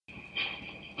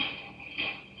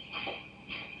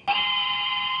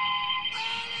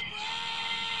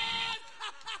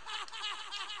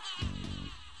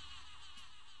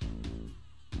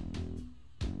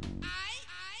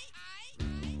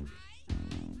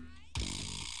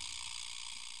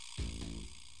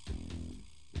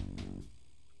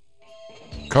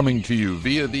Coming to you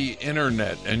via the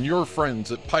internet and your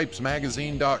friends at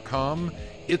PipesMagazine.com,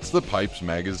 it's the Pipes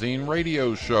Magazine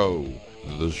Radio Show.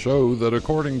 The show that,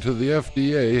 according to the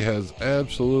FDA, has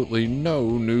absolutely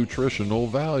no nutritional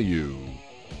value.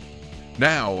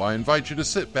 Now, I invite you to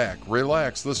sit back,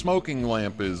 relax, the smoking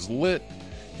lamp is lit.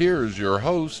 Here's your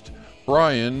host,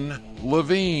 Brian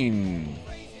Levine.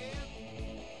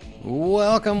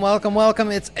 Welcome.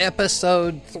 It's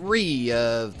episode 3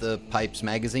 of the Pipes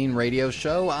Magazine Radio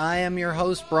Show. I am your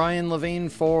host, Brian Levine,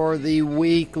 for the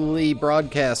weekly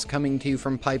broadcast coming to you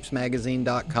from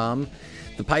PipesMagazine.com.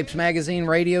 The Pipes Magazine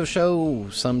Radio Show,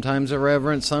 sometimes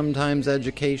irreverent, sometimes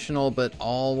educational, but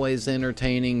always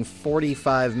entertaining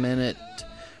 45-minute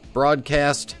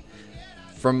broadcast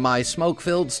from my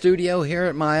smoke-filled studio here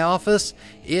at my office.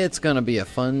 It's going to be a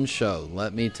fun show,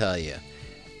 let me tell you.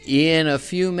 In a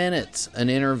few minutes, an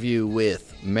interview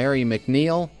with Mary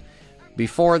McNeil.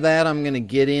 Before that, I'm going to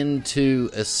get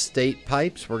into estate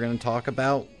pipes. We're going to talk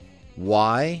about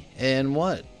why and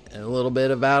what, and a little bit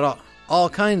about all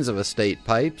kinds of estate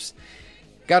pipes.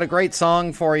 Got a great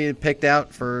song for you picked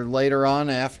out for later on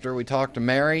after we talk to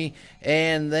Mary,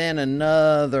 and then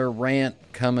another rant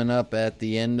coming up at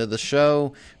the end of the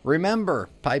show. Remember,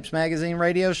 Pipes Magazine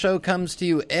Radio Show comes to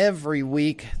you every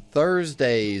week,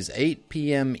 Thursdays, 8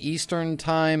 p.m. Eastern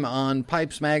Time on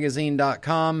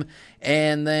PipesMagazine.com,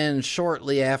 and then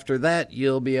shortly after that,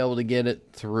 you'll be able to get it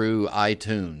through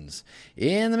iTunes.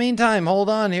 In the meantime, hold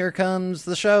on, here comes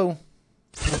the show.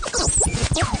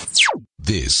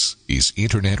 This is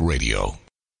Internet Radio.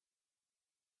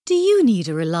 Do you need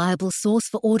a reliable source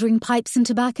for ordering pipes and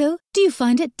tobacco? Do you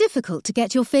find it difficult to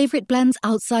get your favorite blends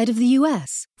outside of the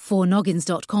US?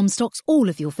 4noggins.com stocks all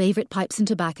of your favorite pipes and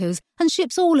tobaccos and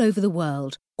ships all over the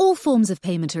world. All forms of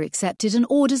payment are accepted and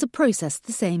orders are processed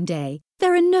the same day.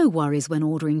 There are no worries when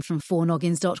ordering from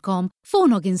 4noggins.com.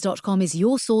 4noggins.com is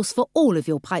your source for all of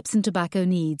your pipes and tobacco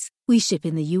needs. We ship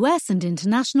in the US and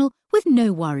international with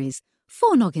no worries.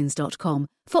 4noggins.com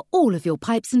for all of your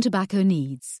pipes and tobacco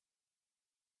needs.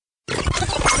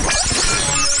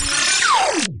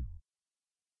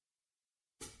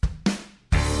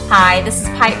 Hi, this is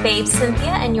Pipe Babe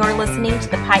Cynthia, and you're listening to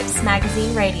the Pipes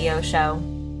Magazine Radio Show.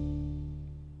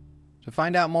 To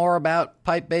find out more about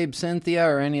Pipe Babe Cynthia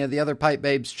or any of the other Pipe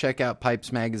Babes, check out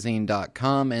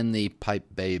PipesMagazine.com and the Pipe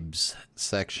Babes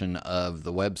section of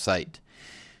the website.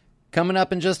 Coming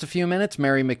up in just a few minutes,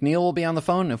 Mary McNeil will be on the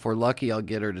phone. If we're lucky, I'll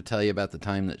get her to tell you about the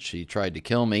time that she tried to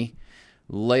kill me.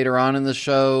 Later on in the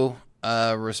show,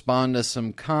 respond to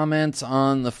some comments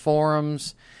on the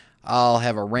forums. I'll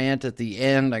have a rant at the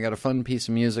end. I got a fun piece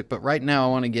of music, but right now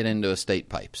I want to get into estate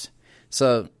pipes.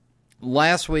 So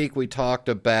last week we talked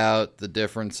about the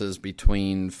differences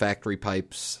between factory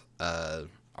pipes,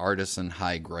 artisan,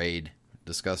 high grade,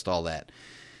 discussed all that.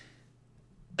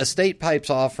 Estate pipes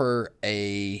offer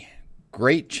a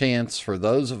great chance for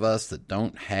those of us that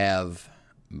don't have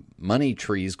money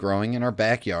trees growing in our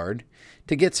backyard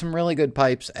to get some really good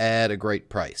pipes at a great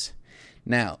price.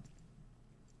 Now,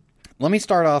 let me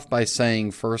start off by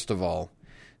saying, first of all,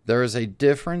 there is a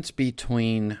difference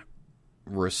between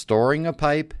restoring a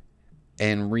pipe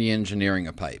and re-engineering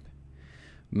a pipe.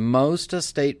 Most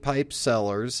estate pipe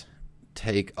sellers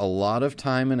take a lot of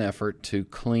time and effort to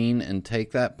clean and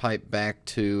take that pipe back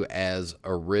to as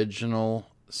original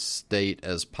state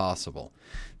as possible.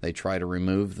 They try to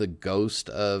remove the ghost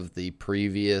of the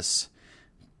previous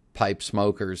pipe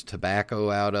smoker's tobacco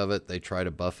out of it. They try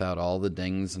to buff out all the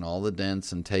dings and all the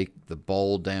dents and take the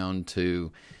bowl down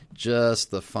to just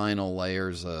the final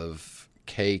layers of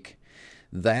cake.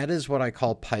 That is what I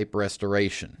call pipe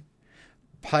restoration.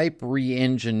 Pipe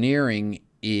re-engineering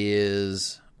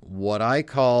is what I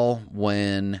call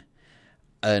when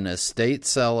an estate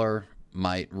seller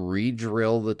might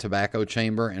re-drill the tobacco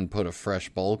chamber and put a fresh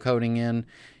bowl coating in,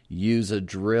 use a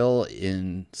drill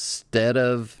instead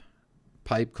of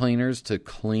pipe cleaners to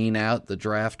clean out the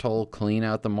draft hole, clean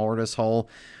out the mortise hole.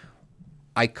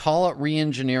 I call it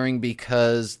re-engineering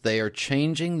because they are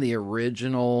changing the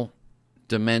original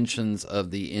dimensions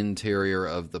of the interior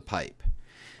of the pipe.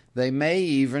 They may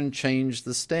even change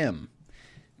the stem.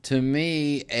 To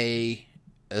me, a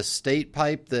estate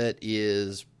pipe that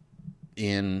is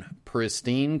in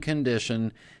pristine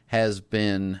condition has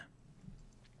been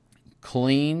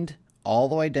cleaned all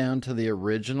the way down to the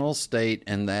original state,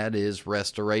 and that is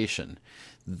restoration.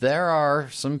 There are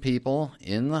some people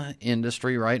in the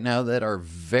industry right now that are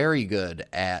very good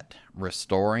at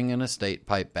restoring an estate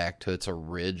pipe back to its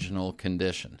original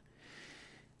condition.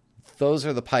 Those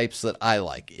are the pipes that I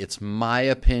like. It's my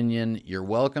opinion. You're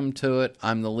welcome to it.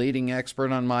 I'm the leading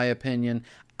expert on my opinion.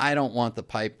 I don't want the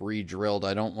pipe re-drilled.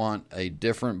 I don't want a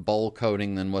different bowl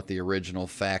coating than what the original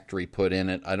factory put in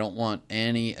it. I don't want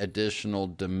any additional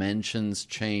dimensions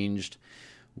changed.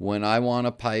 When I want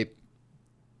a pipe,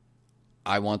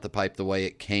 I want the pipe the way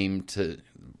it came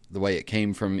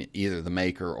from either the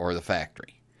maker or the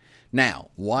factory.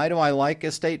 Now, why do I like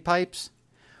estate pipes?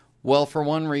 Well, for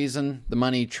one reason, the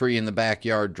money tree in the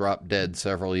backyard dropped dead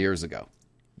several years ago.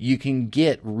 You can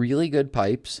get really good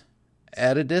pipes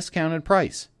at a discounted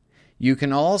price. You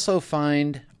can also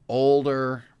find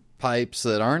older pipes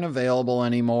that aren't available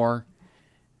anymore.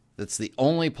 That's the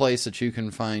only place that you can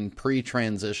find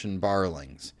pre-transition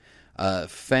Barlings,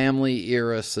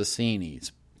 family-era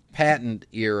Sassinis,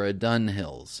 patent-era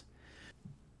Dunhills.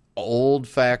 Old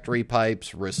factory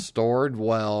pipes, restored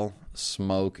well,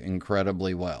 smoke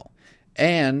incredibly well.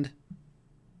 And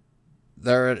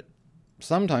they're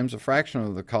sometimes a fraction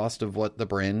of the cost of what the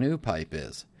brand new pipe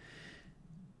is.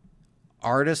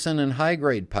 Artisan and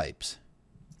high-grade pipes.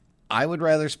 I would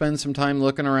rather spend some time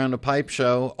looking around a pipe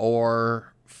show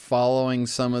or following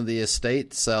some of the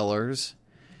estate sellers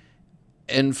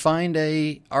and find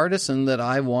a artisan that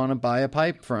I want to buy a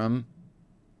pipe from.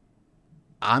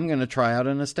 I'm going to try out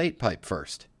an estate pipe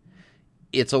first.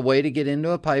 It's a way to get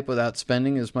into a pipe without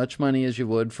spending as much money as you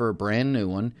would for a brand new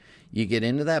one. You get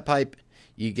into that pipe,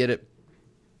 you get it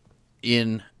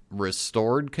in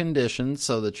restored condition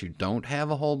so that you don't have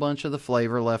a whole bunch of the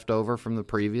flavor left over from the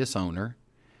previous owner,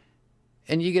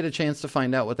 and you get a chance to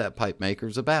find out what that pipe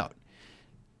maker's about.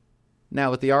 Now,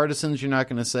 with the artisans, you're not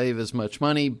going to save as much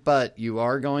money, but you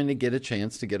are going to get a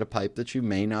chance to get a pipe that you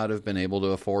may not have been able to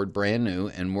afford brand new,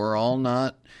 and we're all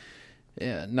not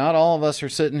all of us are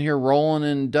sitting here rolling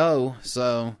in dough,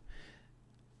 so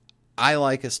I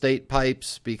like estate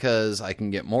pipes because I can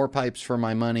get more pipes for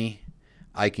my money.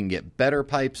 I can get better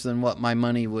pipes than what my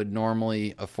money would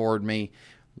normally afford me.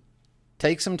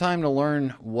 Take some time to learn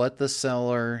what the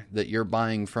seller that you're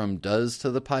buying from does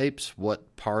to the pipes,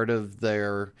 what part of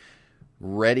their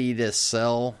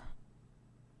ready-to-sell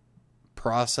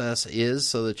process is,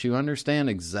 so that you understand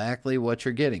exactly what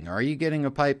you're getting. Are you getting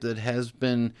a pipe that has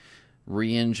been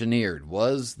re-engineered?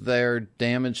 Was there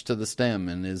damage to the stem,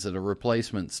 and is it a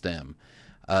replacement stem?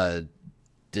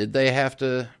 Did they have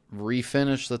to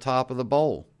refinish the top of the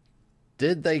bowl?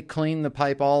 Did they clean the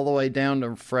pipe all the way down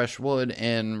to fresh wood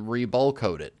and re-bowl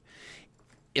coat it?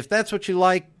 If that's what you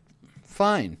like,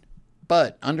 fine.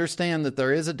 But understand that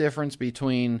there is a difference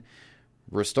between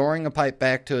restoring a pipe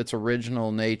back to its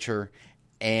original nature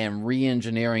and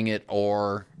re-engineering it,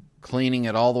 or cleaning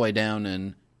it all the way down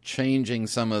and changing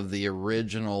some of the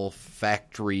original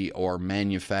factory or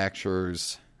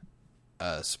manufacturer's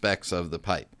specs of the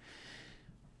pipe.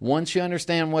 Once you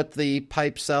understand what the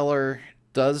pipe seller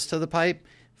does to the pipe,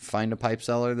 find a pipe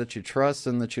seller that you trust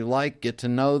and that you like, get to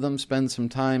know them, spend some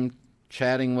time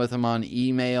chatting with them on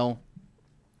email,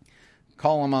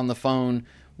 call them on the phone,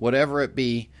 whatever it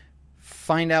be.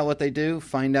 Find out what they do,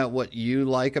 find out what you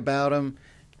like about them.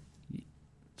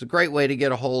 It's a great way to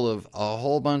get a hold of a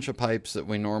whole bunch of pipes that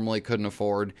we normally couldn't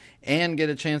afford, and get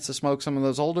a chance to smoke some of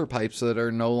those older pipes that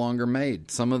are no longer made.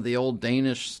 Some of the old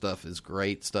Danish stuff is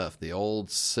great stuff. The old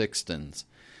Sixtons,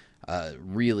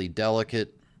 really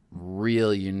delicate,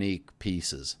 really unique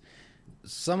pieces.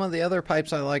 Some of the other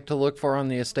pipes I like to look for on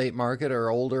the estate market are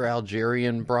older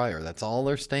Algerian briar. That's all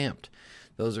they're stamped.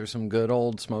 Those are some good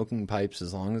old smoking pipes,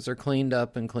 as long as they're cleaned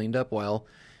up and cleaned up well.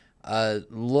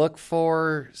 Look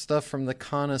for stuff from the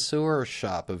Connoisseur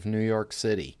Shop of New York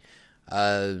City.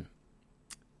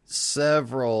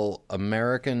 Several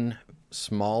American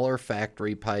smaller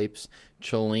factory pipes.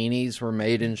 Cellini's were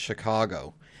made in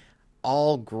Chicago.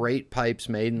 All great pipes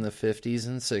made in the 50s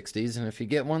and 60s. And if you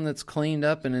get one that's cleaned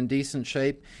up and in decent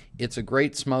shape, it's a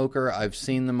great smoker. I've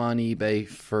seen them on eBay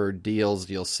for deals.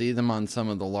 You'll see them on some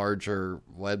of the larger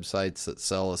websites that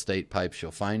sell estate pipes.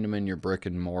 You'll find them in your brick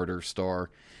and mortar store.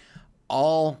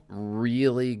 All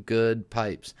really good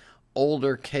pipes.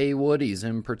 Older K. Woodies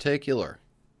in particular.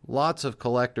 Lots of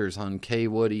collectors on K.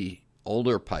 Woody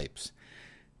older pipes.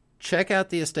 Check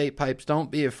out the estate pipes. Don't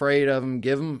be afraid of them.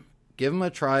 Give them a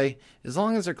try. As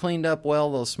long as they're cleaned up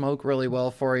well, they'll smoke really well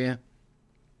for you.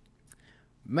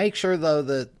 Make sure, though,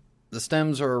 that the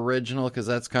stems are original, because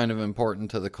that's kind of important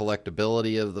to the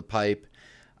collectability of the pipe.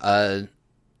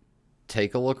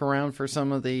 Take a look around for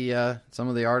some of the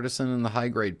artisan and the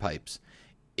high-grade pipes.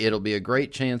 It'll be a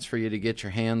great chance for you to get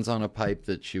your hands on a pipe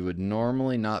that you would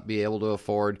normally not be able to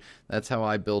afford. That's how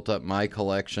I built up my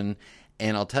collection.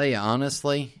 And I'll tell you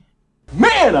honestly,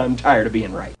 man, I'm tired of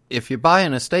being right. If you buy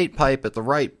an estate pipe at the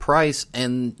right price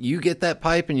and you get that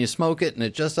pipe and you smoke it and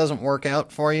it just doesn't work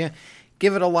out for you,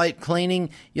 give it a light cleaning.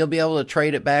 You'll be able to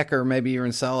trade it back, or maybe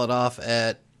even sell it off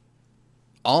at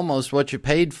almost what you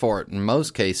paid for it in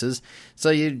most cases. So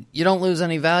you don't lose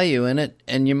any value in it,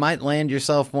 and you might land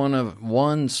yourself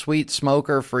one sweet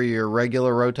smoker for your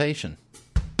regular rotation.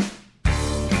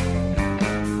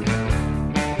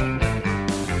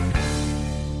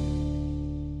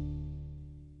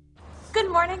 Good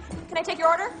morning. Can I take your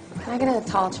order? Can I get a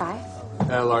tall chai?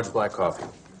 Large black coffee.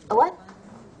 A what?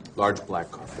 Large black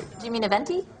coffee. Do you mean a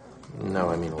venti? No,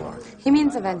 I mean a large. He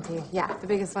means a venti. Yeah, the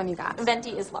biggest one you got.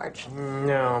 Venti is large.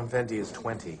 No, venti is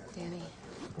 20. Danny.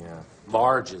 Yeah.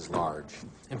 Large is large.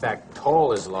 In fact,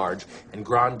 tall is large, and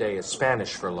grande is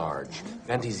Spanish for large.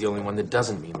 Venti's the only one that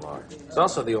doesn't mean large. It's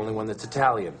also the only one that's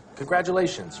Italian.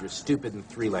 Congratulations, you're stupid in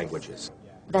 3 languages.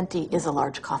 Venti is a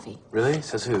large coffee. Really?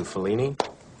 Says who? Fellini?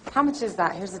 How much is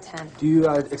that? Here's a 10. Do you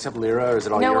accept lira, or is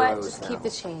it all You know euros what? Just now? keep the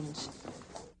change.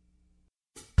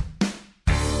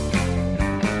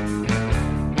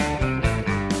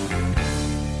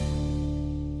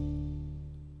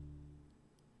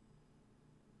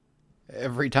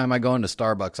 Every time I go into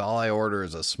Starbucks, all I order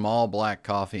is a small black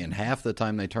coffee, and half the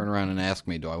time they turn around and ask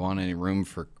me, do I want any room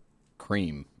for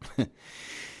cream?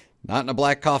 Not in a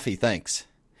black coffee, thanks.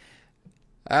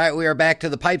 All right, we are back to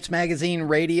the Pipes Magazine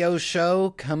radio show.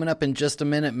 Coming up in just a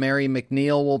minute, Mary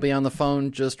McNeil will be on the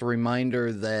phone. Just a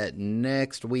reminder that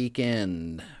next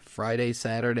weekend, Friday,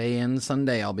 Saturday, and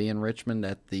Sunday, I'll be in Richmond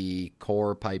at the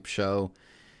Core Pipe Show.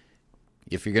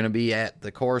 If you're going to be at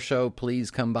the Core Show, please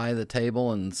come by the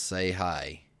table and say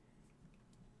hi.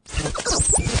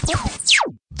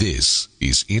 This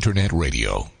is Internet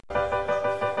Radio.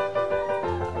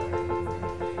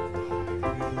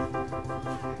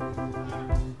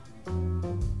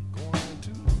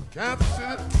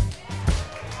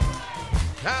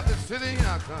 Kansas City,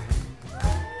 I come.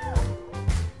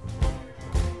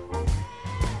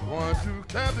 Going to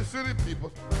Kansas City,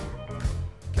 people.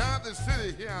 Kansas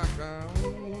City, here I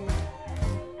come.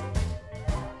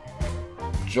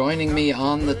 Joining me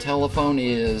on the telephone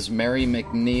is Mary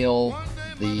McNeil,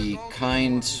 the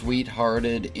kind,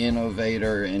 sweet-hearted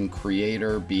innovator and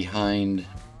creator behind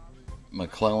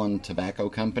McClellan Tobacco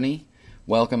Company.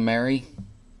 Welcome, Mary.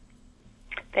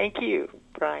 Thank you,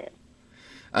 Brian.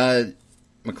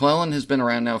 McClellan has been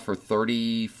around now for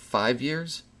 35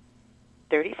 years?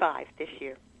 35 this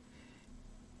year.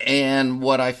 And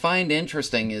what I find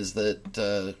interesting is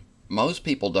that most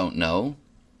people don't know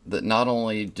that not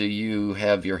only do you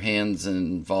have your hands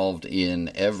involved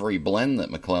in every blend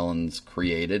that McClellan's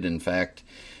created, in fact,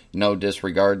 no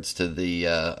disregards to the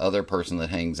other person that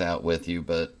hangs out with you,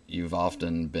 but you've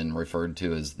often been referred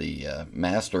to as the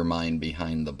mastermind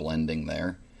behind the blending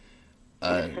there.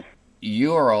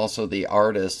 You are also the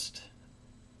artist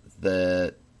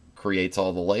that creates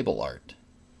all the label art.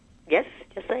 Yes,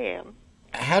 I am.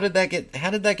 How did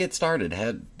that get started?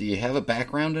 Do you have a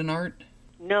background in art?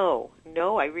 No,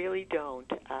 I really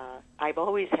don't. I've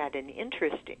always had an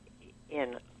interest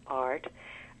in art.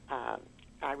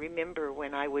 I remember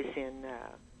when I was in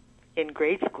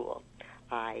grade school,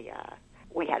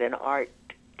 we had an art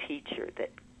teacher that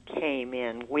came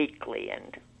in weekly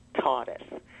and taught us,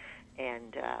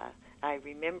 and I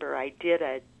remember I did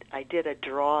a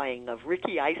drawing of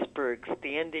Ricky Iceberg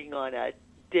standing on a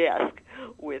desk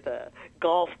with a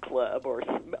golf club, or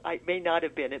it may not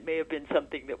have been. It may have been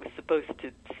something that was supposed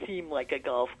to seem like a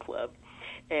golf club,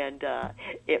 and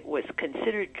it was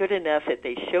considered good enough that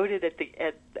they showed it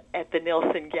at the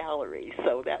Nelson Gallery.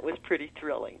 So that was pretty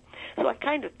thrilling. So I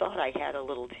kind of thought I had a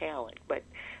little talent, but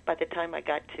by the time I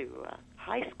got to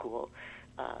high school,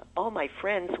 all my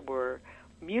friends were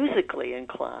musically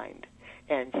inclined,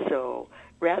 and so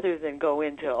rather than go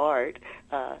into art,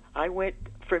 I went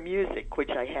for music, which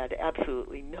I had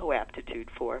absolutely no aptitude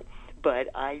for, but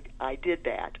I did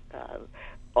that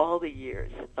all the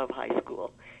years of high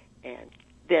school, and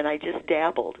then I just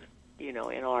dabbled, in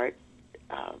art.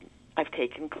 I've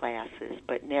taken classes,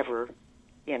 but never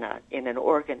in an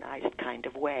organized kind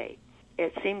of way.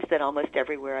 It seems that almost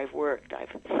everywhere I've worked,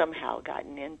 I've somehow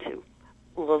gotten into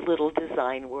a little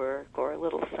design work or a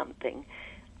little something.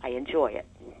 I enjoy it.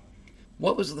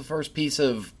 What was the first piece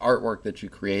of artwork that you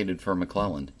created for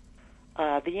McClellan?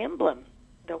 The emblem,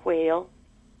 the whale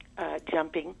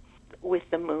jumping with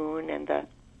the moon and the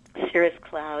cirrus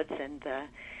clouds and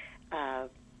the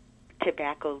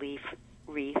tobacco leaf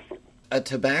wreath. A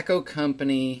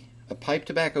pipe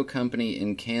tobacco company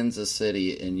in Kansas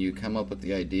City, and you come up with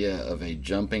the idea of a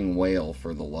jumping whale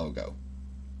for the logo.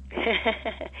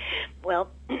 Well,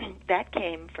 that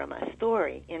came from a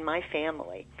story in my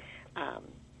family.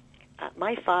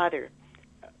 My father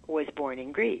was born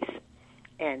in Greece,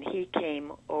 and he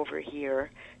came over here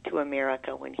to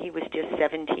America when he was just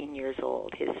 17 years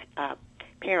old. His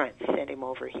parents sent him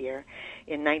over here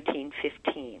in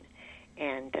 1915,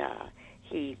 and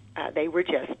they were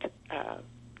just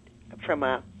from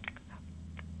a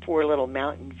poor little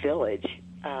mountain village,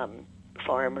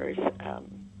 farmers,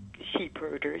 sheep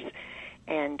herders,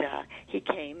 and he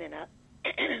came in a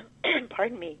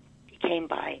pardon me, he came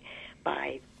by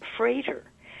freighter,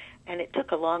 and it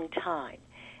took a long time,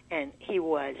 and he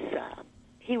was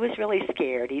really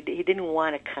scared. He didn't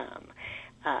want to come.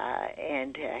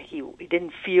 And he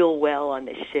didn't feel well on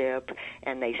the ship,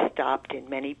 and they stopped in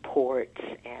many ports,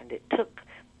 and it took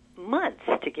months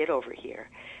to get over here.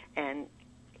 And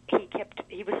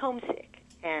he was homesick,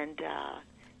 and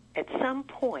at some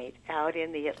point out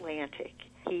in the Atlantic,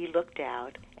 he looked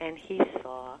out and he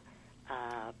saw,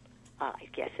 I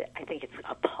think it's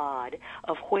a pod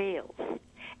of whales,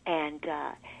 and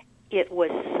it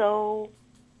was so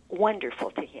wonderful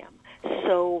to him,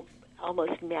 so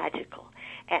almost magical.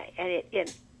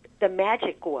 And the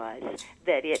magic was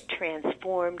that it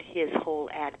transformed his whole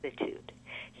attitude.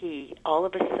 He, all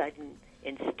of a sudden,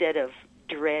 instead of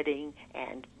dreading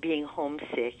and being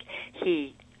homesick,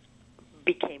 he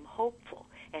became hopeful.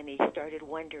 And he started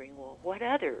wondering, well, what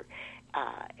other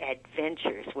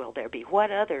adventures will there be?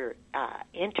 What other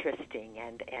interesting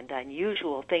and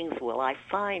unusual things will I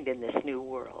find in this new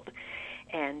world?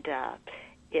 And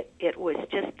it was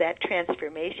just that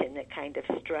transformation that kind of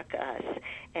struck us,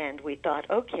 and we thought,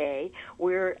 okay,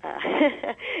 we're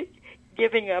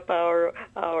giving up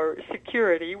our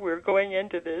security. We're going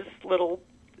into this little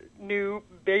new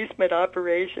basement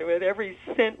operation with every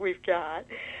cent we've got.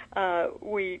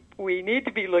 We need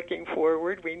to be looking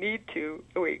forward.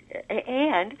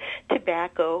 And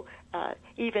tobacco,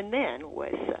 even then,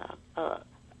 was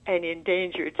an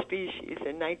endangered species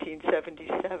in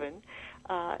 1977.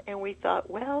 And we thought,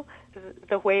 well,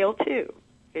 the whale, too,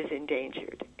 is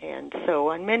endangered. And so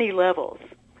on many levels,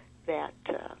 that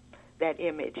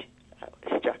image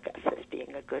struck us as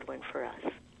being a good one for us.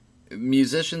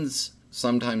 Musicians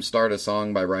sometimes start a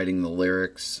song by writing the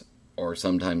lyrics, or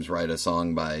sometimes write a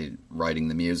song by writing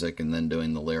the music and then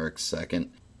doing the lyrics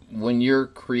second. When you're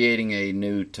creating a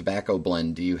new tobacco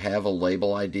blend, do you have a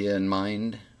label idea in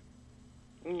mind?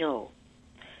 No,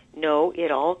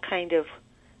 it all kind of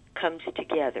comes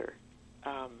together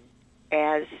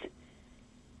as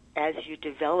you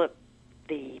develop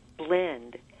the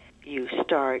blend. You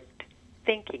start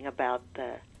thinking about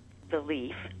the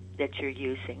leaf that you're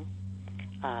using,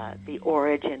 the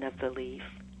origin of the leaf.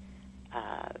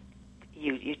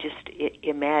 You just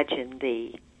imagine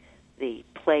the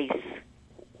place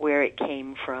where it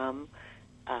came from.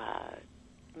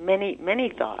 Many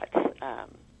thoughts.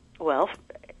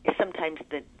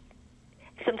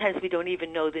 Sometimes we don't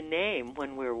even know the name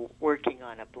when we're working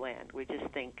on a blend. We just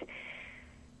think,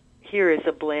 here is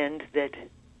a blend that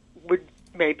would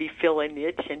maybe fill a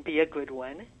niche and be a good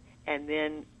one. And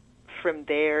then from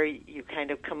there, you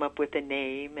kind of come up with a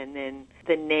name, and then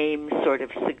the name sort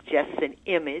of suggests an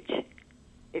image.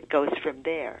 It goes from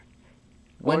there.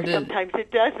 Sometimes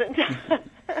it doesn't.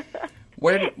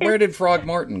 Where did Frog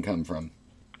Morton come from?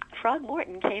 Frog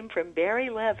Morton came from Barry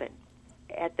Levine.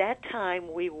 At that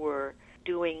time, we were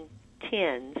doing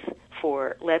tins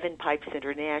for Levine Pipes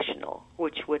International,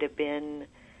 which would have been,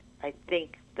 I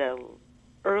think, the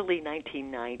early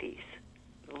 1990s,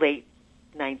 late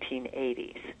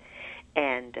 1980s.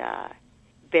 And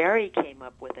Barry came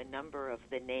up with a number of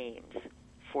the names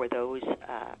for those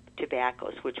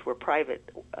tobaccos, which were private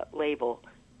label,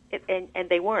 and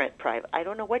they weren't private. I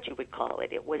don't know what you would call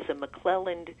it. It was a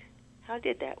McClelland. How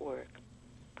did that work?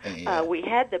 We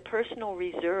had the personal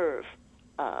reserve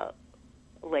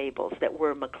labels that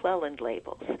were McClelland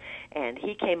labels, and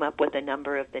he came up with a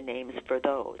number of the names for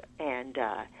those. And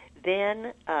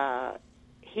then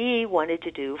he wanted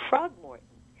to do Frog Morton,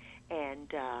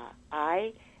 and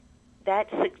that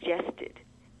suggested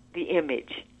the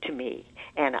image to me,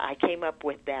 and I came up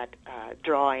with that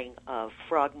drawing of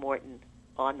Frog Morton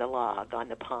on the log on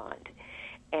the pond,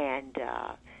 and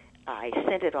I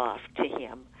sent it off to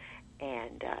him,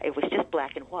 and it was just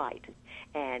black and white,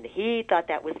 and he thought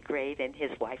that was great, and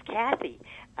his wife Kathy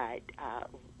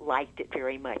liked it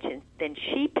very much, and then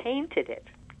she painted it.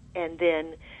 And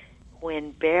then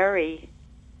when Barry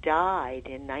died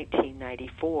in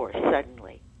 1994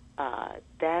 suddenly,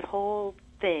 that whole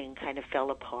thing kind of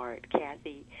fell apart.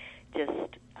 Kathy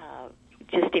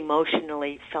just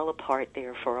emotionally fell apart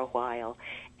there for a while,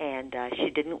 and she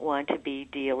didn't want to be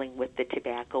dealing with the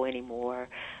tobacco anymore.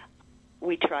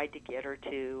 we tried to get her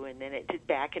to, and then it did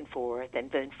back and forth,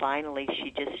 and then finally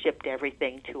she just shipped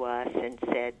everything to us and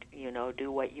said,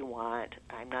 do what you want.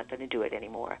 I'm not going to do it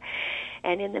anymore.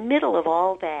 And in the middle of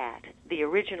all that, the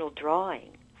original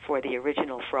drawing for the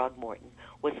original Frogmorton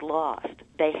was lost.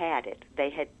 They had it.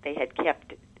 They had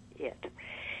kept it.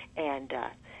 And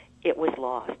it was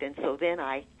lost. And so then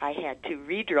I had to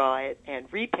redraw it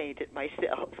and repaint it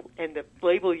myself. And the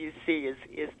label you see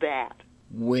is that.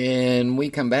 When we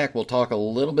come back, we'll talk a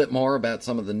little bit more about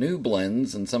some of the new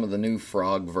blends and some of the new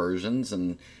Frog versions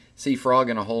and see Frog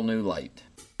in a whole new light.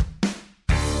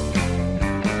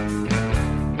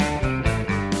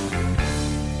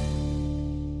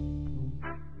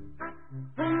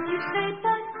 When you say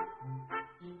but,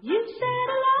 you've said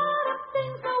a lot of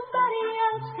things nobody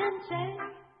else can say.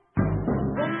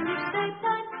 When you say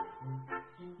but,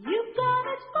 you've gone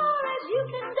as far as you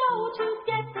can go to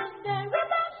get the very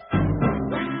best.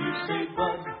 When you say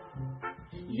but,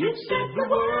 you've said the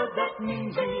word that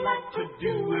means you like to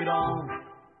do it all.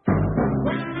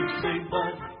 When you say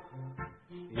but,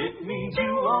 it means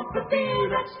you want the beer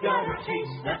that's got a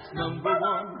taste that's number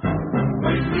one.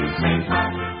 When you say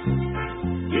but,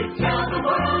 you tell the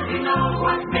world you know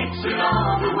what makes it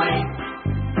all the way.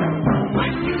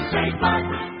 When you say but,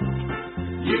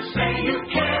 you say you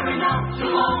care enough to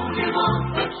only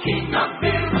want the king of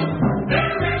beers.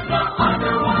 There is no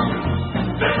other one.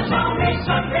 There's only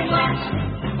something less.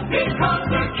 Because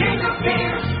the king of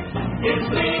beers is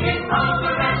leading all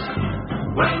the rest.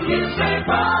 When you say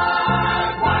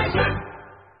Budweiser,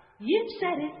 you've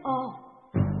said it all.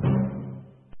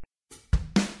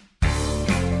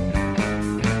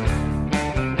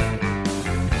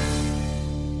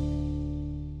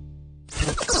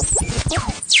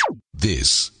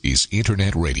 This is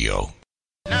Internet Radio.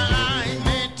 Now I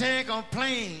may take a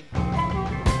plane,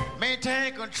 may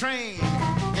take a train,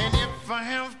 and if I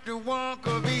have to walk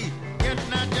or be, it's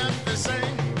not just the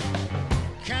same.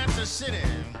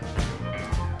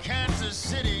 Kansas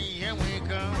City, here we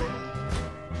go.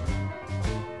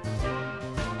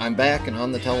 I'm back, and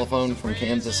on the telephone from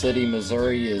Kansas City,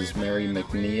 Missouri is Mary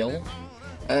McNeil.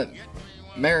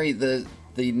 Mary, the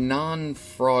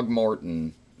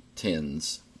non-Frogmorton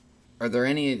tins, are there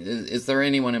any? Is there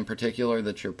anyone in particular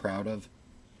that you're proud of?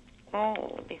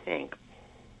 Oh, let me think.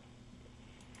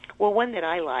 Well, one that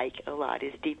I like a lot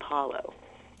is Deep Hollow.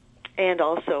 And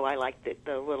also I like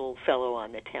the little fellow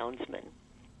on the Townsman.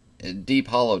 Deep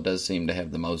Hollow does seem to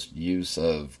have the most use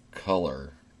of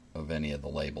color of any of the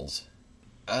labels.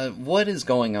 What is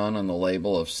going on the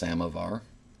label of Samovar?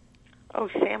 Oh,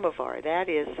 Samovar, that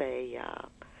is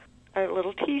a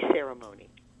little tea ceremony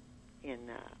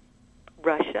in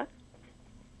Russia.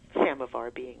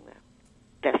 Samovar being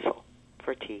the vessel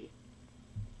for tea.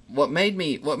 What made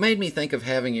me think of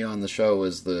having you on the show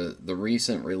is the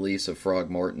recent release of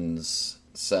Frogmorton's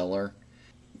Cellar.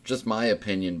 Just my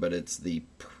opinion, but it's the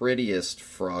prettiest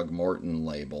Frogmorton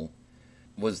label.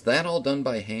 Was that all done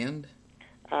by hand?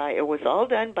 It was all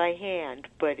done by hand,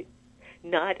 but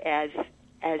not as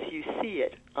you see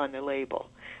it on the label.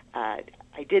 I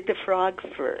did the frog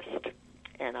first,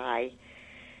 and I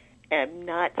am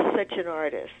not such an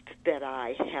artist that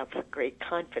I have great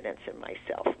confidence in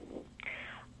myself.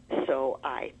 So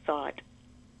I thought,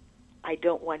 I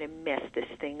don't want to mess this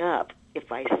thing up. If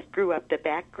I screw up the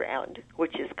background,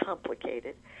 which is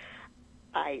complicated,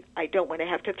 I don't want to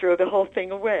have to throw the whole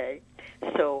thing away.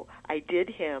 So I did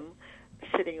him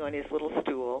sitting on his little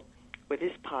stool with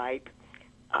his pipe,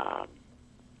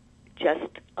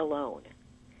 just alone.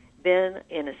 Then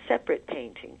in a separate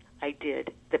painting, I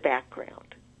did the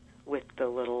background with the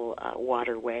little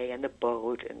waterway and the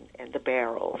boat and the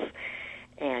barrels.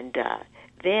 And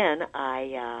then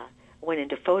I went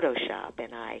into Photoshop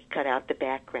and I cut out the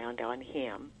background on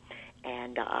him,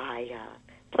 and I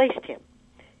placed him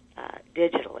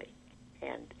digitally.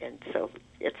 And so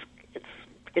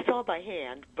it's all by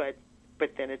hand, but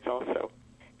then it's also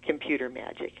computer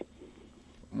magic.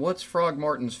 What's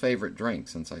Frogmorton's favorite drink,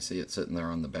 since I see it sitting there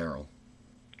on the barrel?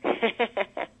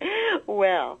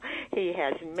 Well, he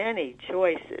has many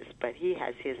choices, but he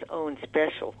has his own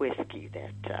special whiskey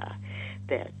that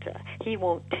he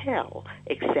won't tell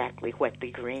exactly what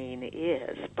the grain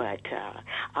is, but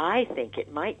I think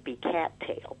it might be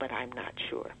cattail, but I'm not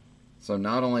sure. So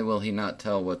not only will he not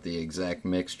tell what the exact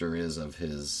mixture is of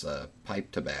his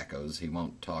pipe tobaccos, he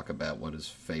won't talk about what his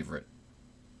favorite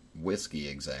whiskey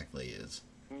exactly is.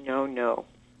 No.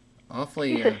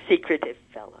 Awfully. He's a secretive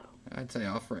fellow. I'd say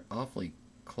awfully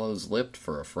close-lipped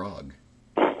for a frog.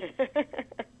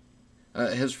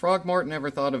 Has Frogmorton ever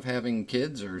thought of having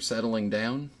kids or settling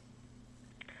down?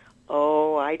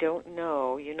 Oh, I don't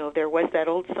know. You know, there was that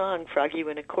old song, Froggy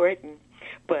Went a Courtin',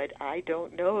 but I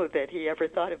don't know that he ever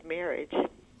thought of marriage.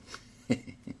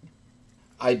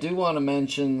 I do want to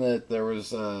mention that there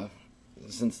was,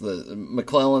 since the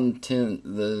McClellan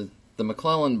the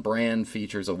McClellan brand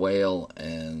features a whale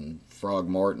and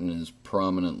Frogmorton is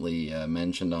prominently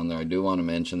mentioned on there, I do want to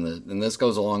mention that, and this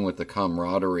goes along with the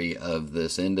camaraderie of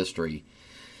this industry,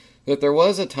 that there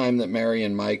was a time that Mary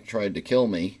and Mike tried to kill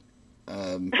me,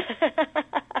 and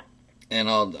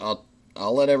I'll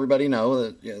let everybody know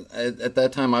that at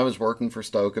that time I was working for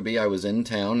Stokeby. I was in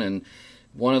town, and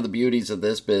one of the beauties of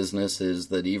this business is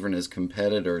that even as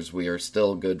competitors, we are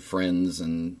still good friends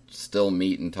and still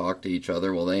meet and talk to each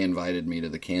other. Well, they invited me to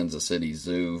the Kansas City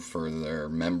Zoo for their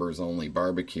members-only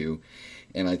barbecue,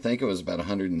 and I think it was about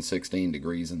 116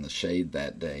 degrees in the shade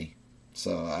that day.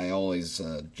 So I always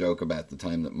joke about the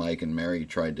time that Mike and Mary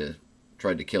tried to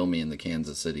kill me in the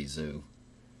Kansas City Zoo.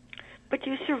 But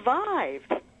you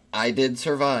survived. I did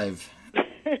survive.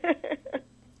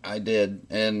 I did,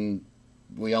 and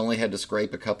we only had to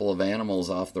scrape a couple of animals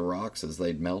off the rocks as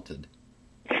they'd melted.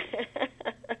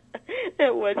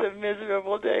 It was a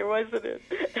miserable day, wasn't it?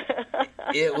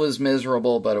 It was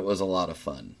miserable, but it was a lot of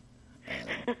fun.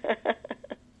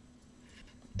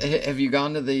 Have you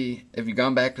gone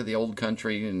back to the old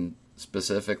country and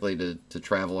specifically to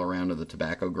travel around to the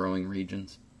tobacco growing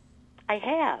regions? I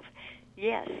have,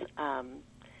 yes.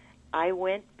 I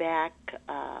went back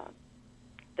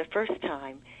the first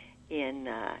time in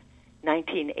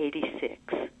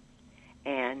 1986,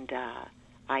 and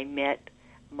I met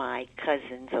my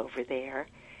cousins over there,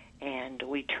 and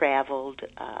we traveled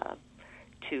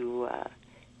to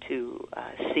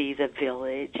see the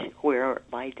village where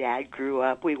my dad grew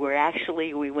up. We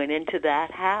went into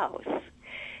that house,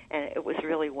 and it was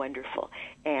really wonderful.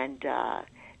 And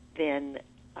then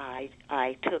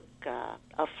I took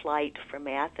a flight from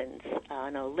Athens,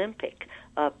 an Olympic,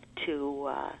 up to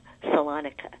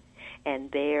Salonika.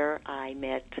 And there I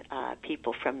met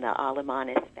people from the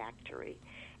Alamanis factory,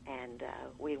 and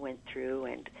we went through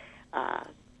and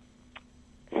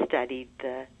studied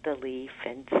the leaf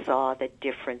and saw the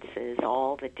differences,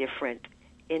 all the different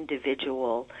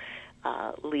individual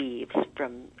leaves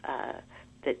from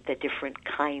the different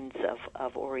kinds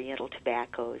of Oriental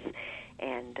tobaccos,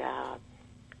 and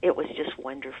it was just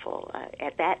wonderful.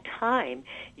 At that time,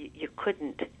 you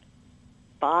couldn't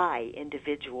buy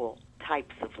individual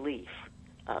types of leaf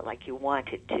like you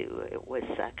wanted to. It was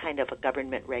kind of a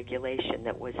government regulation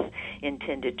that was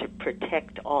intended to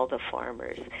protect all the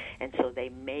farmers, and so they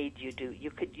made you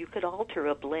could alter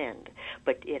a blend,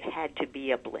 but it had to be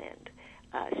a blend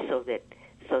so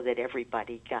that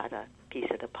everybody got a piece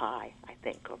of the pie, I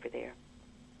think, over there.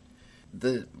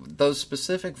 Those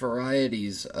specific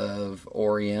varieties of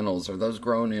Orientals, are those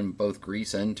grown in both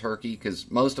Greece and Turkey?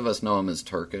 Because most of us know them as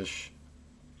Turkish.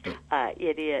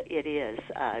 It is.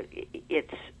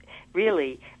 It's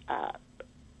really,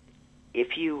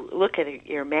 if you look at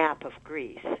your map of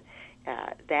Greece,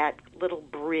 that little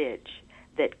bridge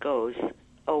that goes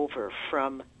over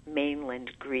from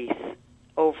mainland Greece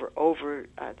over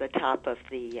the top of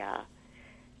the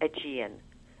Aegean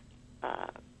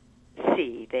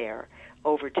Sea there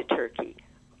over to Turkey.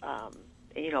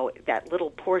 That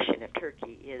little portion of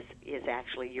Turkey is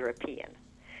actually European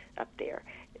up there.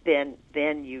 Then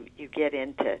you get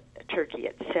into Turkey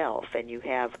itself, and you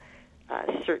have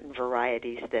certain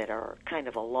varieties that are kind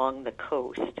of along the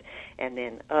coast, and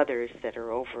then others that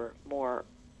are over more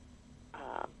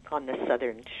on the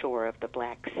southern shore of the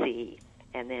Black Sea,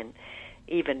 and then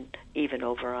even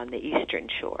over on the eastern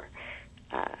shore.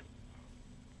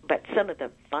 But some of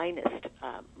the finest,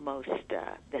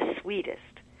 the sweetest,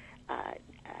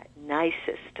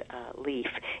 nicest leaf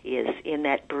is in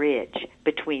that bridge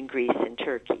between Greece and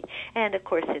Turkey. And, of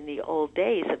course, in the old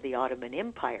days of the Ottoman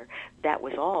Empire, that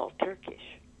was all Turkish.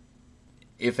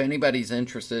 If anybody's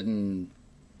interested in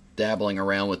dabbling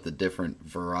around with the different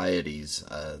varieties,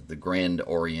 the Grand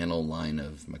Oriental line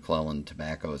of McClellan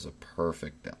tobacco is a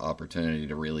perfect opportunity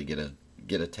to really get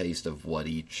a taste of what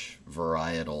each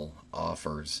varietal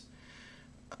offers.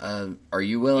 Are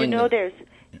you willing to...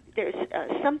 There's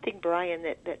something, Brian,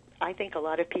 that I think a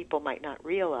lot of people might not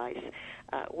realize.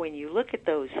 When you look at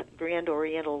those Grand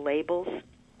Oriental labels,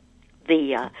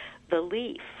 the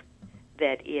leaf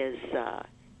that is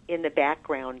in the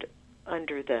background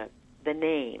under the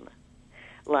name,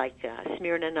 like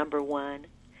Smyrna number 1,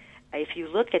 if you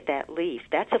look at that leaf,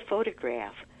 that's a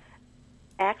photograph,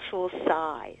 actual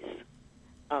size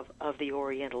of the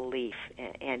Oriental leaf,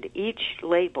 and each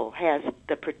label has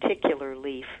the particular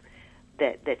leaf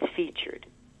that's featured.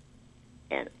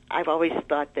 And I've always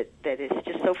thought that it's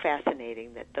just so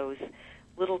fascinating that those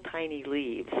little tiny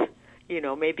leaves,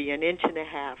 maybe 1.5 inches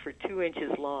or 2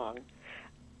 inches long.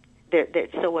 They're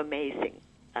so amazing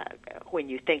when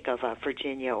you think of a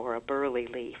Virginia or a burley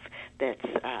leaf that's,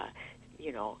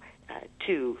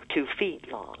 2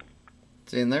 feet long.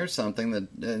 See, and there's something that,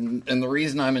 and the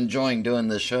reason I'm enjoying doing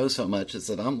this show so much is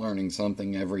that I'm learning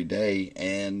something every day,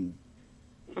 and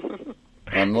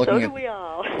I'm looking so do we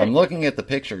all. I'm looking at the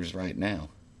pictures right now.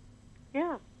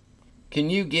 Yeah. Can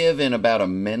you give, in about a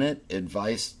minute,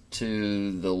 advice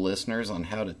to the listeners on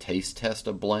how to taste test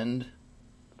a blend?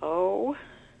 Oh,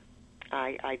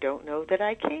 I don't know that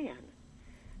I can.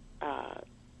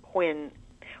 When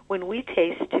we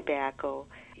taste tobacco,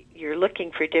 you're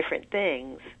looking for different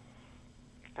things.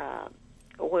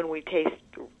 When we taste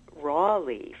raw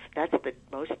leaf, that's the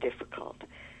most difficult.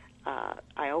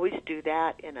 I always do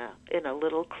that in a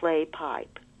little clay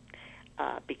pipe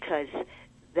because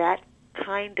that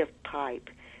kind of pipe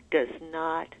does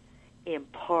not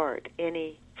impart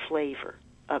any flavor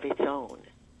of its own.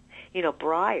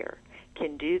 Briar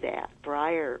can do that.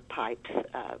 Briar pipes,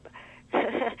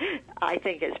 I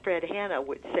think, as Fred Hanna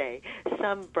would say,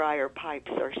 some briar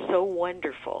pipes are so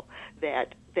wonderful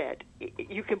that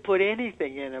you can put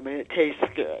anything in them and it tastes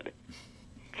good.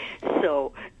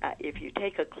 So if you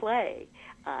take a clay,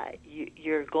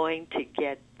 you're going to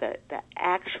get the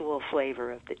actual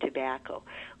flavor of the tobacco.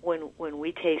 When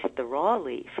we taste the raw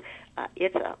leaf,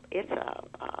 it's a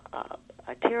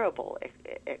terrible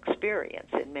experience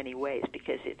in many ways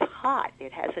because it's hot.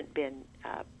 It hasn't been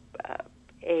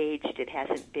aged. It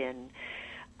hasn't been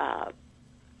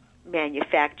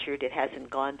manufactured. It hasn't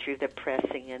gone through the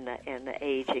pressing and the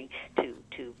aging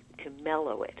to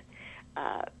mellow it.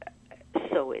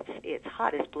 So it's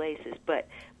hot as blazes. But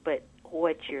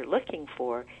what you're looking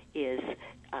for is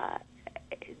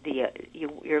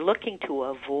you're looking to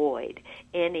avoid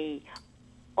any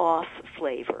off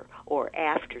flavor or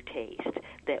aftertaste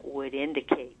that would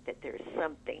indicate that there's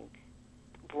something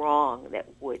wrong that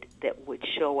would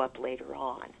show up later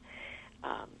on.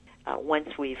 Once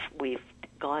we've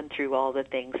gone through all the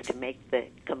things to make the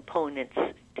components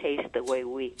taste the way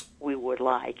we would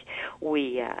like,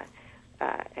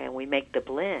 and we make the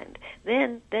blend,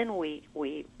 then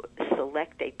we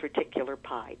select a particular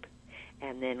pipe,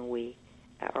 and then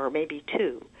or maybe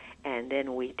two, and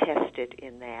then we test it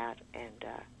in that, and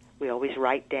we always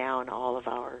write down all of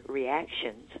our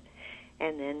reactions,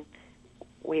 and then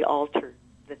we alter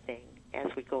the thing as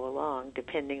we go along,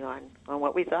 depending on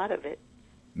what we thought of it.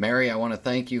 Mary, I want to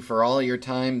thank you for all your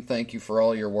time, thank you for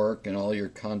all your work and all your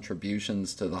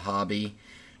contributions to the hobby.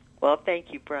 Well,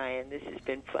 thank you, Brian. This has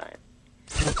been fun.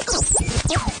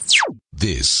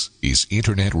 This is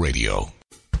Internet Radio.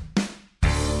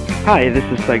 Hi,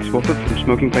 this is Sykes Wolford from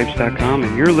SmokingPipes.com,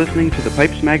 and you're listening to the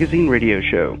Pipes Magazine radio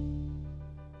show.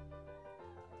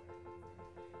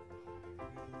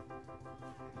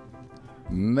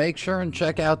 Make sure and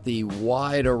check out the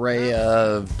wide array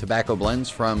of tobacco blends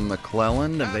from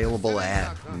McClelland, available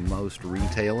at most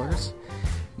retailers.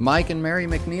 Mike and Mary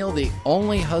McNeil, the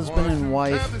only husband and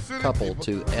wife couple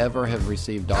to ever have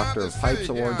received Doctor of Pipes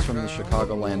awards from the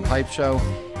Chicagoland Pipe Show.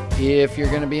 If you're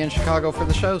going to be in Chicago for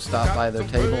the show, stop by their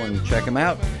table and check them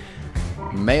out.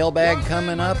 Mailbag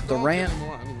coming up, the rant.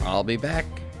 I'll be back.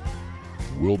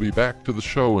 We'll be back to the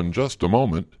show in just a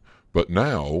moment, but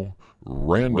now,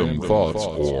 random thoughts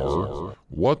or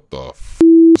what the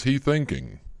is he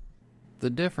thinking? The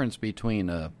difference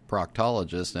between a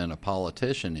proctologist and a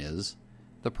politician is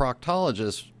the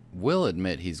proctologist will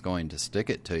admit he's going to stick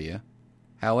it to you.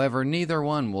 However, neither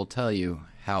one will tell you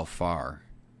how far.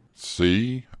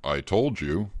 See, I told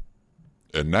you.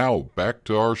 And now, back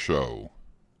to our show.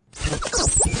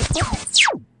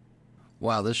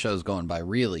 Wow, this show's going by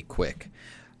really quick.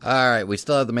 All right, we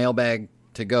still have the mailbag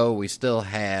to go. We still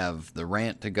have the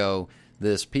rant to go.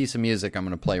 This piece of music I'm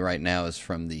going to play right now is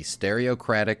from the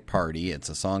Stereocratic Party. It's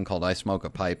a song called I Smoke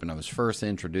a Pipe, and I was first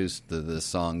introduced to this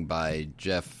song by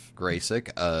Jeff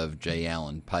Grasick of J.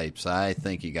 Allen Pipes. I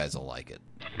think you guys will like it.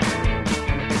 I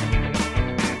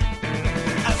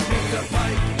smoke a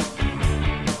pipe.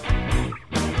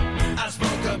 I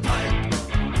smoke a pipe.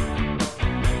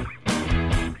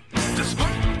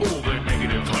 Despite all the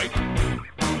negative hype,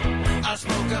 I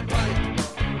smoke a pipe.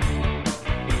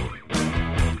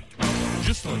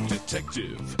 Just like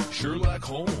Detective Sherlock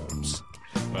Holmes,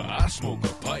 I smoke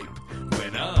a pipe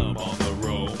when I'm on the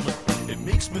roam. It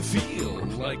makes me feel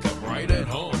like I'm right at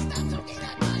home,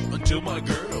 until my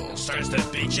girl starts to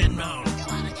bitch and moan.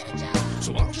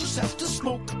 So I'll just have to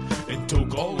smoke and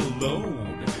toke all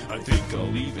alone. I think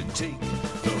I'll even take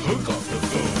the hook off the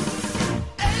phone.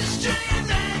 Ashtray and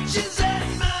matches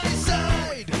at my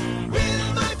side.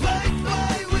 With my pipe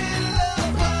I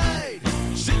will abide.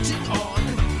 Sitting hard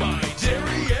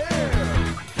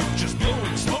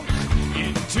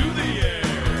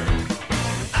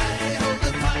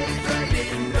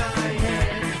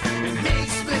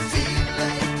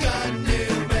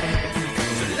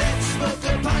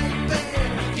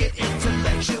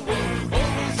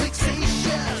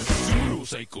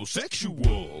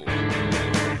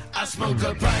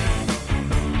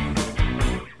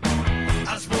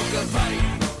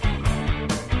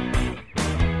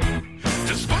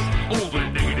old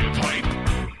and negative pipe.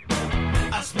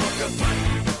 I smoke a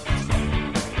pipe.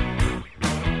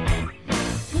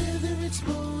 Whether it's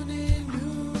morning,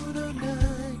 noon, or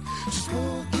night, to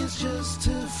smoke is just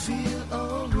to feel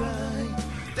alright.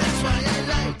 That's why I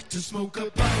like to smoke a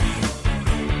pipe.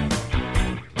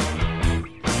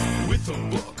 With a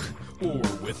book or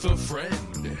with a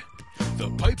friend, the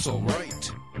pipe's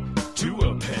alright to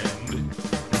append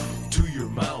to your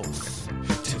mouth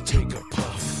to take a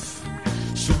puff.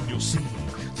 Soon you'll see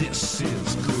this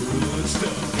is good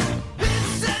stuff.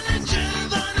 It's energy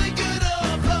on a good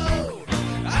old blow.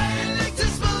 I like to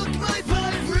smoke my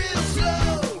pipe real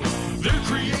slow. Their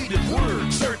creative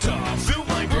words are to fill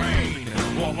my brain,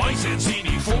 while my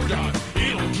Sensini 4 dot,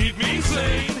 it'll keep me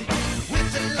sane.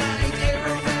 With a light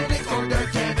aromatic or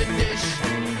dark Cavendish,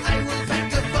 I will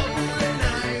pack a bowl and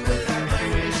I will have my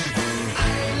wish. I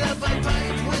love my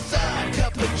pipe with a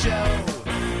cup of joe,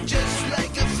 just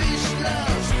like a fish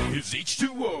loves It's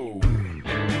H2O.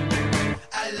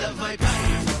 I love my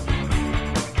pipe.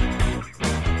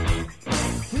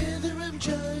 Whether I'm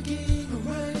jogging or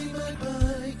riding my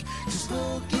bike, to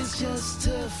smoke is just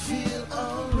to feel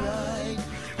alright.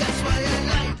 That's why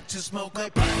I like to smoke my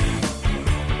pipe.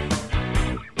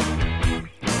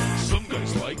 Some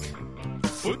guys like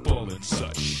football and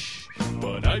such,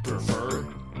 but I prefer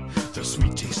the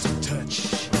sweet taste and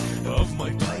touch of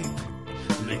my pipe,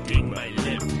 licking my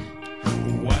lip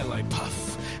while I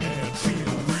puff and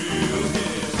feel real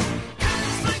hip.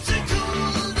 Cause pipes are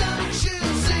cool, don't you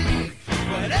see?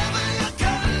 Whatever your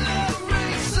color,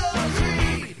 race or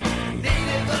creed,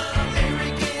 Native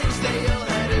Americans, they all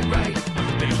had it right.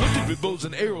 They hunted with bows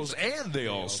and arrows, and they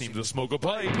all seem to smoke a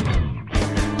pipe.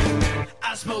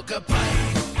 I smoke a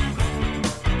pipe.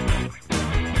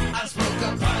 I smoke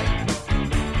a pipe.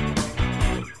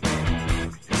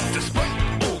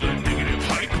 Despite old and negative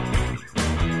hype,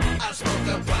 I smoke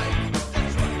a pipe.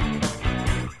 That's right.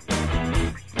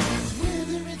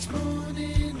 Whether it's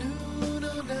morning, noon,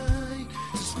 or night,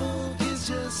 to smoke is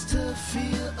just to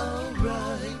feel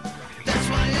alright. That's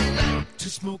why I like to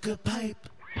smoke a pipe.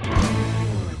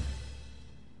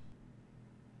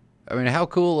 I mean, how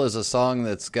cool is a song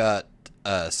that's got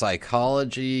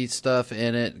psychology stuff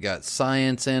in it, got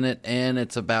science in it, and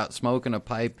it's about smoking a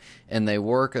pipe, and they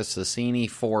work a Sensini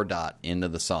 4 dot into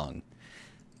the song?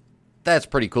 That's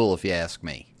pretty cool if you ask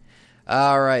me.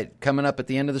 All right, coming up at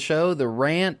the end of the show, the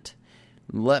rant.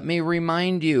 Let me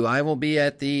remind you, I will be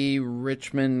at the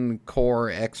Richmond Core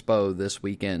Expo this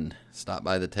weekend. Stop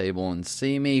by the table and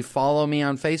see me. Follow me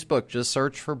on Facebook. Just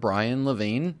search for Brian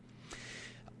Levine.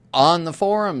 On the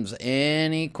forums,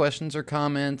 any questions or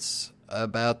comments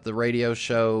about the radio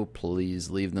show, please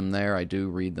leave them there. I do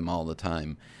read them all the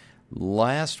time.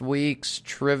 Last week's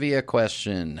trivia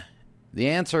question. The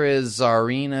answer is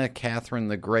Tsarina Catherine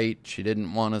the Great. She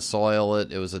didn't want to soil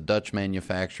it. It was a Dutch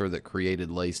manufacturer that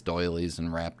created lace doilies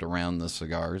and wrapped around the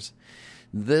cigars.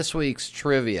 This week's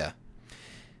trivia.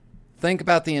 Think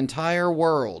about the entire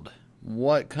world.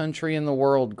 What country in the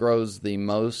world grows the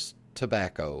most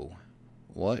tobacco?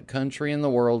 What country in the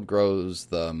world grows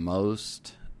the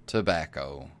most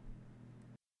tobacco?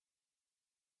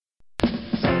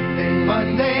 Sunday,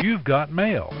 Monday, You've got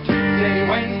mail. Tuesday,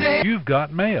 Wednesday, You've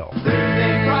got mail.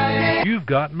 Thursday, Friday. You've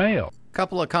got mail. A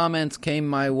couple of comments came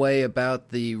my way about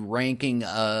the ranking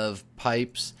of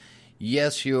pipes.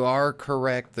 Yes, you are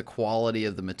correct. The quality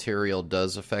of the material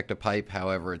does affect a pipe.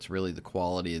 However, it's really the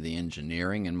quality of the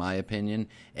engineering, in my opinion.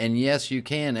 And yes, you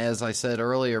can, as I said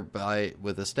earlier,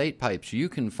 with estate pipes, you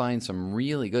can find some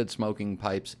really good smoking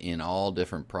pipes in all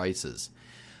different prices.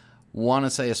 Want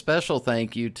to say a special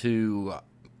thank you to a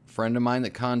friend of mine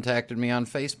that contacted me on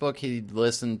Facebook. He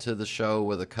listened to the show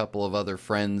with a couple of other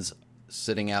friends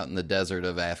sitting out in the desert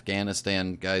of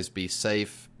Afghanistan. Guys, be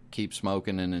safe. Keep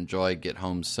smoking and enjoy. Get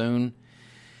home soon.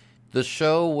 The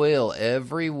show will,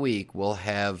 every week, will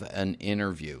have an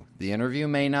interview. The interview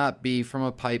may not be from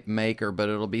a pipe maker, but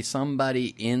it'll be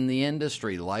somebody in the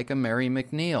industry, like a Mary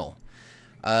McNeil.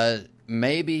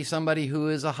 Maybe somebody who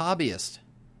is a hobbyist.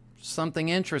 Something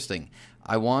interesting.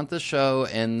 I want the show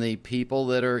and the people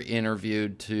that are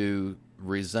interviewed to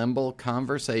resemble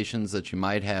conversations that you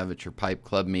might have at your pipe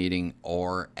club meeting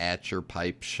or at your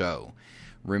pipe show.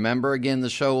 Remember, again, the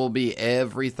show will be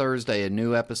every Thursday. A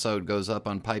new episode goes up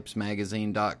on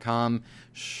PipesMagazine.com.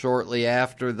 Shortly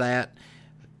after that,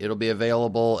 it'll be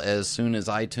available as soon as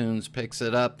iTunes picks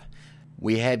it up.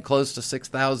 We had close to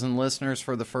 6,000 listeners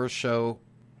for the first show.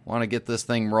 Want to get this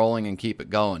thing rolling and keep it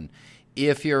going.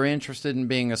 If you're interested in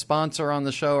being a sponsor on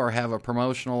the show or have a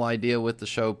promotional idea with the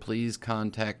show, please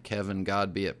contact Kevin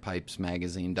Godby at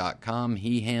PipesMagazine.com.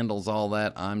 He handles all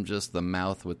that. I'm just the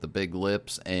mouth with the big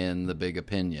lips and the big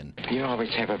opinion. You always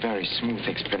have a very smooth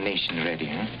explanation ready,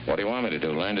 huh? What do you want me to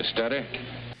do, learn to stutter?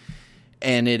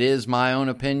 And it is my own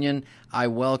opinion. I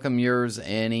welcome yours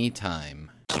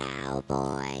anytime.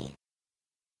 Cowboy.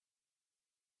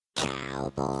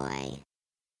 Cowboy.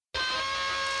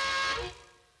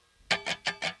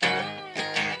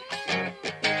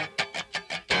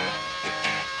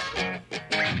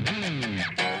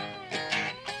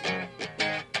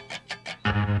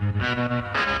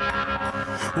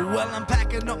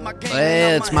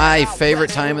 It's my favorite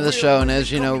time of the show, and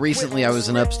as you know, recently I was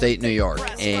in upstate New York,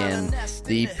 and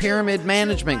the Pyramid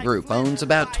Management Group owns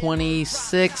about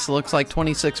 26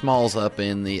 malls up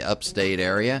in the upstate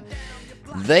area.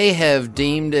 They have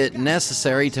deemed it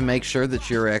necessary to make sure that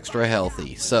you're extra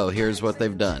healthy. So here's what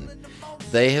they've done.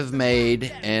 They have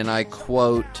made, and I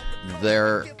quote,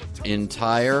 their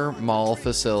entire mall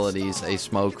facilities a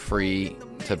smoke-free,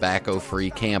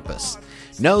 tobacco-free campus.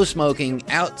 No smoking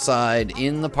outside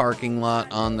in the parking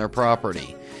lot on their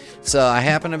property. So I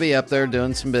happened to be up there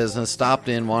doing some business, stopped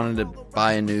in, wanted to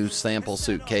buy a new sample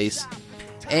suitcase,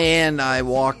 and I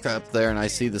walked up there and I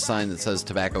see the sign that says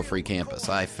tobacco-free campus.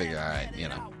 I figure, all right,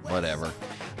 whatever.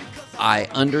 I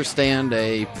understand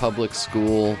a public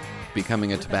school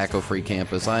becoming a tobacco-free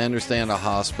campus. I understand a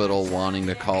hospital wanting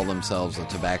to call themselves a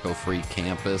tobacco-free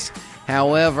campus.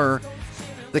 However,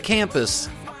 the campus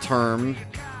term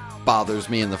bothers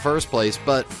me in the first place,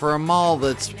 but for a mall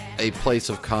that's a place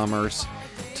of commerce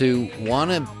to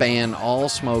want to ban all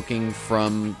smoking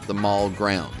from the mall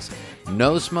grounds,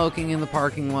 no smoking in the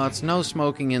parking lots, no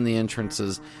smoking in the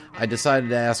entrances, I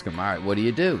decided to ask them, all right, what do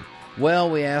you do?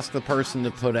 Well, we ask the person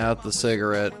to put out the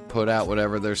cigarette, put out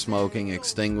whatever they're smoking,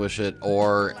 extinguish it,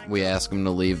 or we ask them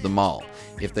to leave the mall.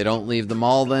 If they don't leave the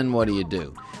mall, then what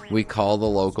do? We call the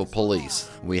local police.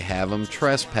 We have them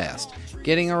trespassed,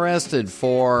 getting arrested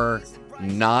for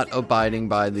not abiding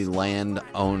by the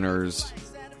landowner's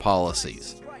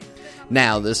policies.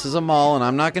 Now, this is a mall, and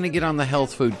I'm not going to get on the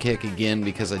health food kick again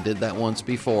because I did that once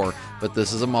before, but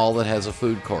this is a mall that has a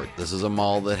food court. This is a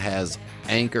mall that has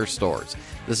anchor stores.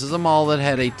 This is a mall that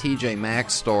had a TJ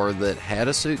Maxx store that had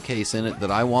a suitcase in it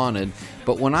that I wanted,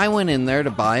 but when I went in there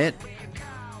to buy it,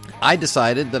 I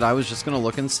decided that I was just going to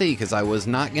look and see because I was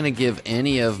not going to give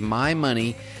any of my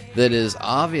money that is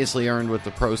obviously earned with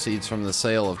the proceeds from the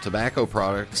sale of tobacco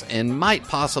products and might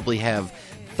possibly have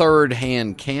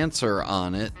third-hand cancer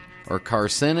on it or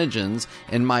carcinogens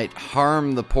and might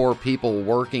harm the poor people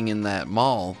working in that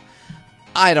mall.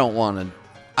 I don't want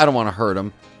to hurt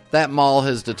them. That mall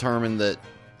has determined that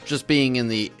just being in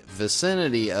the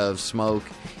vicinity of smoke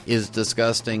is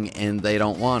disgusting and they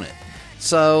don't want it.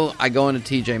 So I go into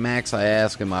TJ Maxx, I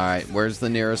ask him, all right, where's the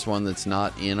nearest one that's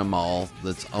not in a mall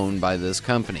that's owned by this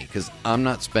company? Because I'm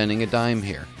not spending a dime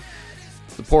here.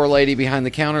 The poor lady behind the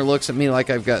counter looks at me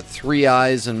like I've got 3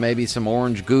 eyes and maybe some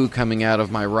orange goo coming out of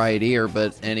my right ear,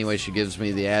 but anyway, she gives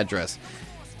me the address.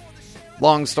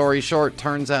 Long story short,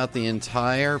 turns out the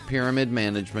entire Pyramid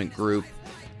Management Group,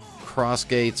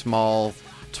 Crossgates Mall,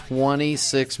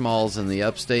 26 malls in the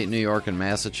upstate New York and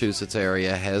Massachusetts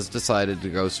area has decided to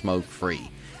go smoke-free.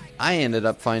 I ended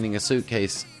up finding a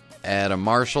suitcase at a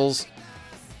Marshall's,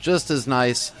 just as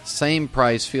nice, same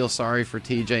price, feel sorry for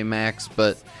TJ Maxx,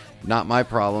 but not my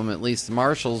problem. At least the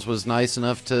Marshall's was nice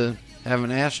enough to have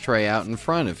an ashtray out in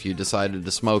front if you decided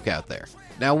to smoke out there.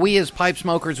 Now, we as pipe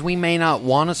smokers, we may not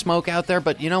want to smoke out there,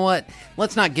 but you know what?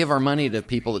 Let's not give our money to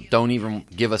people that don't even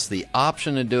give us the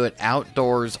option to do it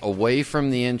outdoors, away from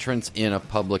the entrance, in a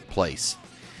public place.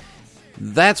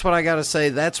 That's what I got to say.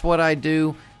 That's what I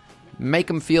do. Make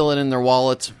them feel it in their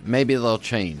wallets. Maybe they'll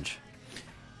change.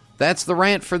 That's the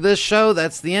rant for this show.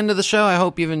 That's the end of the show. I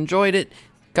hope you've enjoyed it.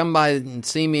 Come by and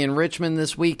see me in Richmond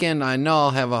this weekend. I know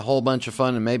I'll have a whole bunch of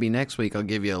fun, and maybe next week I'll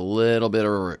give you a little bit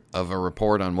of a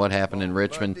report on what happened in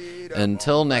Richmond.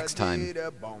 Until next time. Happy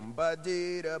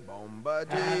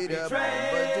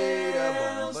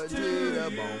trails until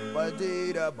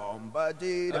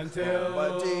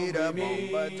we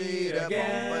meet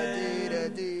again.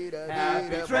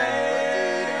 Happy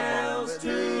trails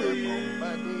to you.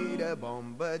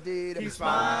 Keep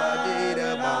smiling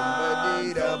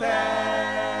until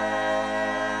then.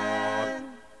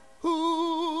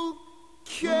 Who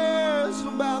cares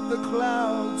about the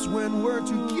clouds when we're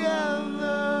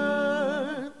together?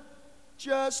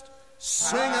 Just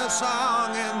sing a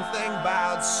song and think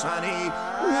about sunny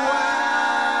weather.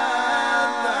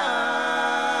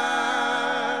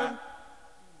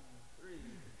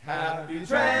 Happy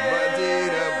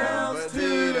trails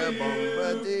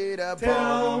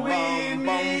till we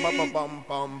meet again.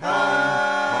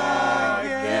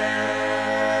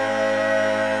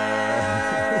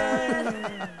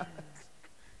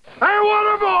 Hey,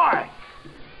 Waterboy!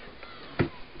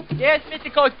 Yes,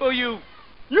 Mr. Coach for you.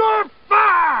 You're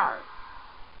fired!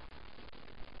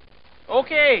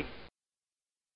 Okay.